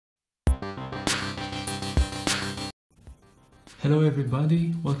Hello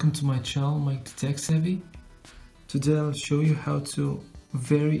everybody, welcome to my channel Mike the Tech Savvy. Today I'll show you how to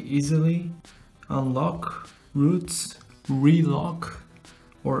very easily unlock, root, relock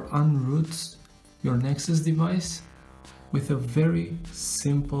or unroot your Nexus device with a very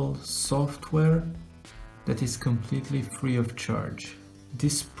simple software that is completely free of charge.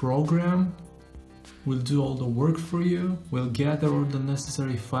 This program will do all the work for you, will gather all the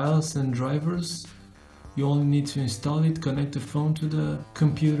necessary files and drivers. You only need to install it, connect the phone to the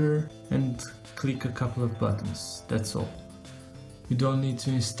computer and click a couple of buttons, that's all. You don't need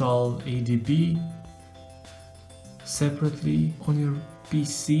to install ADB separately on your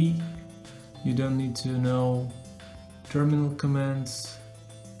PC. You don't need to know terminal commands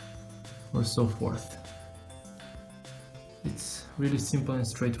or so forth. It's really simple and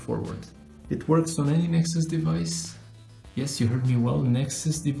straightforward. It works on any Nexus device. Yes, you heard me well,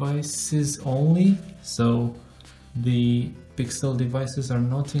 Nexus devices only, so the Pixel devices are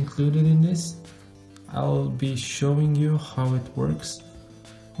not included in this. I'll be showing you how it works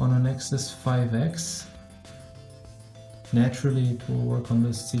on a Nexus 5X. Naturally, it will work on the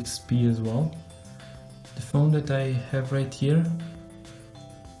 6P as well. The phone that I have right here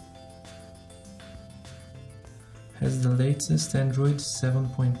has the latest Android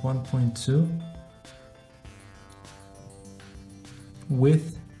 7.1.2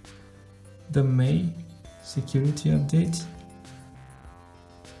 with the May security update.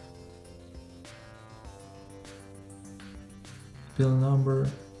 Build number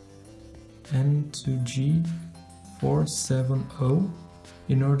N2G470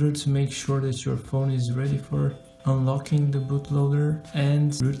 in order to make sure that your phone is ready for unlocking the bootloader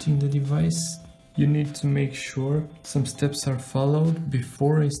and rooting the device. You need to make sure some steps are followed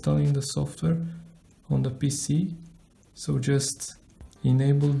before installing the software on the PC. So just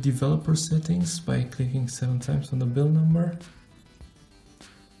enable developer settings by clicking 7 times on the build number.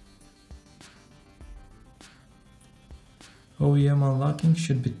 OEM unlocking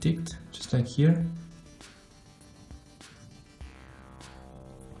should be ticked, just like here.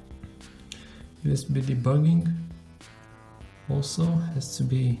 USB debugging also has to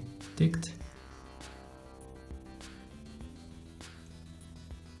be ticked.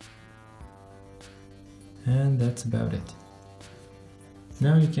 And that's about it.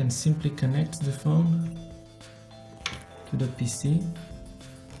 Now you can simply connect the phone to the PC.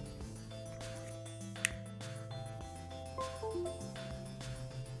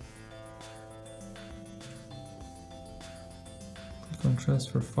 Click on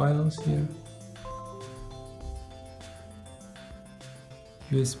transfer files here.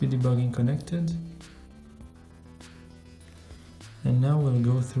 USB debugging connected. And now we'll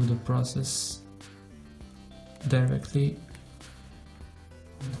go through the process directly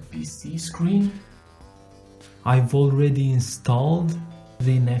on the PC screen. I've already installed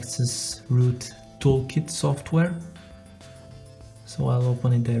the Nexus Root Toolkit software, so I'll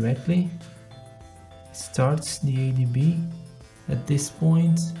open it directly. It starts the ADB. At this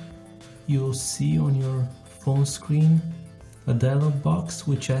point, you'll see on your phone screen a dialog box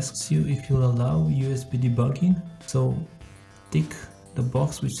which asks you if you'll allow USB debugging. So tick the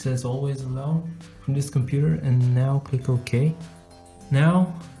box which says always allow from this computer and now click OK.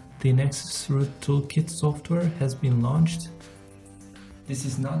 Now the Nexus Root Toolkit software has been launched. This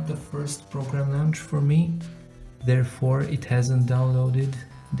is not the first program launch for me, therefore it hasn't downloaded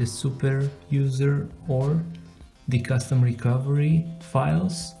the super user or the custom recovery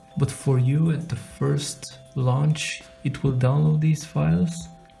files, but for you at the first launch it will download these files.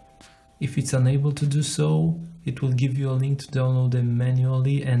 If it's unable to do so, it will give you a link to download them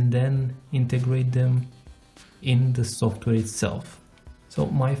manually and then integrate them in the software itself. So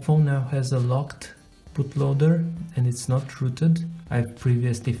my phone now has a locked bootloader and it's not rooted. I've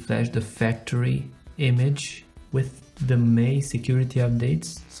previously flashed the factory image with the May security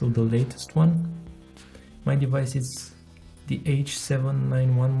updates, so the latest one. My device is the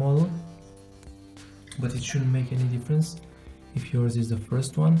H791 model, but it shouldn't make any difference if yours is the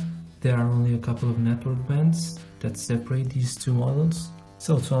first one. There are only a couple of network bands that separate these two models.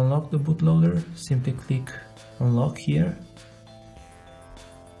 So to unlock the bootloader, simply click unlock here.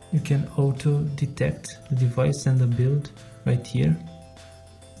 You can auto detect the device and the build right here.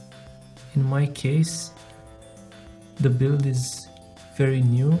 In my case, the build is very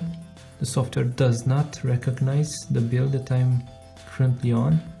new. The software does not recognize the build that I'm currently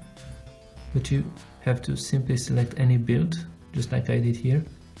on, but you have to simply select any build, just like I did here,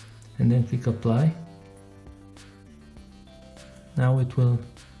 and then click apply. Now it will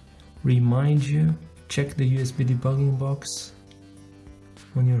remind you, check the USB debugging box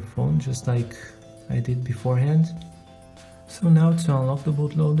on your phone, just like I did beforehand. So now to unlock the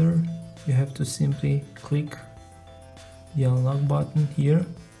bootloader, you have to simply click the unlock button here.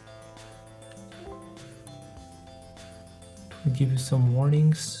 It will give you some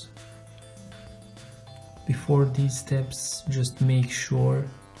warnings. Before these steps, just make sure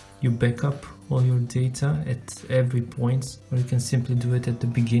you back up all your data at every point, or you can simply do it at the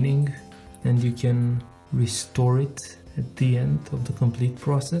beginning and you can restore it at the end of the complete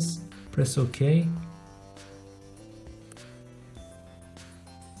process. Press OK.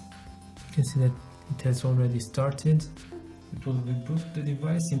 You can see that it has already started. It will reboot the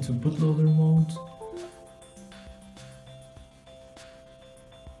device into bootloader mode.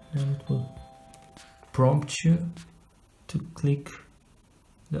 Now it will prompt you to click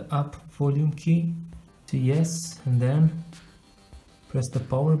the up volume key to yes, and then press the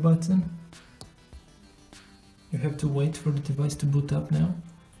power button. You have to wait for the device to boot up now.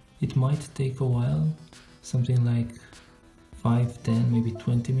 It might take a while, something like 5, 10, maybe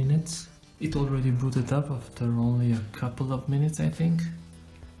 20 minutes. It already booted up after only a couple of minutes, I think.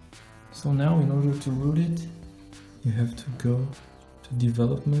 So now in order to root it, you have to go to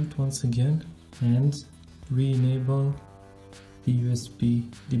development once again and re-enable the USB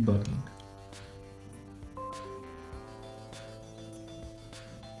debugging.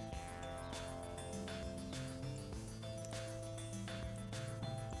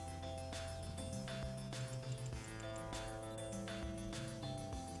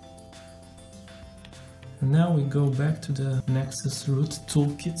 And now we go back to the Nexus Root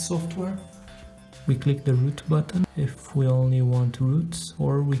Toolkit software. We click the root button if we only want roots,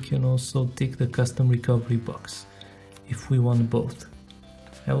 or we can also tick the custom recovery box if we want both.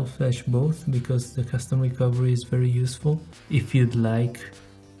 I will flash both because the custom recovery is very useful if you'd like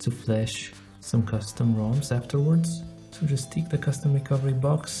to flash some custom ROMs afterwards. So just tick the custom recovery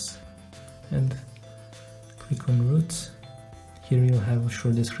box and click on root. Here you'll have a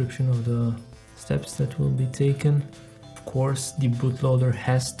short description of the steps that will be taken. Of course, the bootloader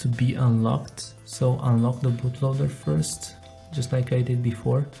has to be unlocked, so unlock the bootloader first, just like I did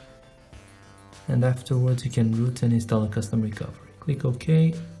before, and afterwards you can root and install a custom recovery. Click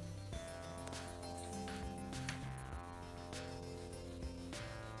OK.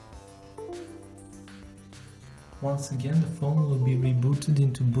 Once again, the phone will be rebooted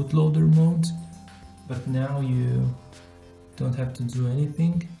into bootloader mode, but now you don't have to do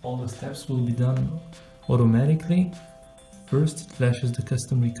anything. All the steps will be done automatically. First it flashes the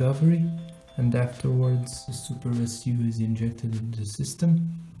custom recovery, and afterwards the Super SU is injected into the system.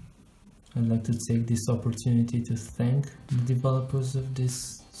 I'd like to take this opportunity to thank the developers of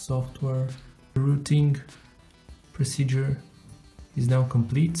this software. The rooting procedure is now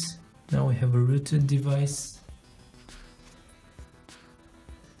complete. Now we have a rooted device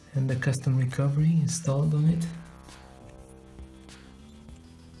and the custom recovery installed on it.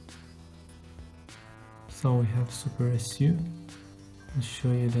 So we have Super SU. I'll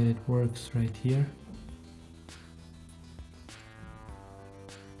show you that it works right here.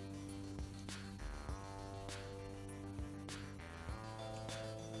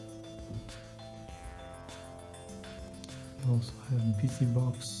 We also have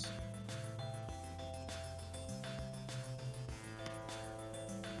BusyBox.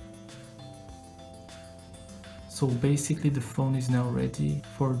 So basically the phone is now ready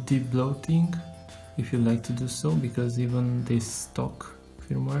for debloating, if you like to do so, because even this stock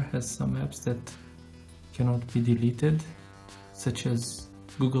firmware has some apps that cannot be deleted, such as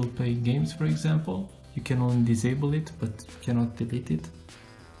Google Play Games, for example. You can only disable it, but you cannot delete it.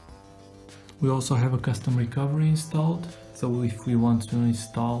 We also have a custom recovery installed, so if we want to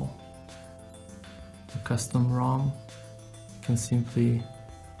install a custom ROM, you can simply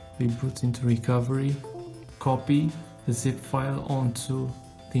reboot into recovery, copy the zip file onto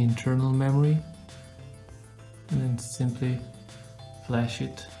the internal memory, and then simply flash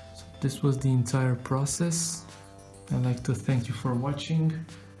it. So this was the entire process. I'd like to thank you for watching.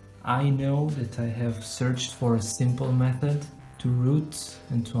 I know that I have searched for a simple method to root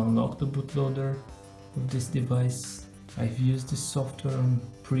and to unlock the bootloader of this device. I've used this software on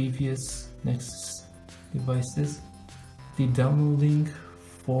previous Nexus devices. The download link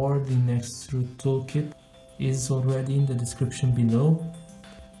for the Nexus Root Toolkit is already in the description below.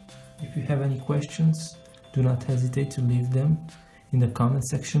 If you have any questions, do not hesitate to leave them in the comment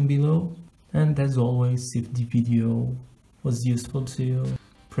section below. And as always, if the video was useful to you,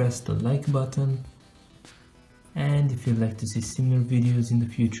 press the like button. And if you'd like to see similar videos in the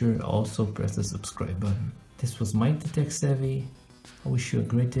future, also press the subscribe button. This was Mike the Tech Savvy. I wish you a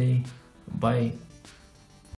great day. Bye.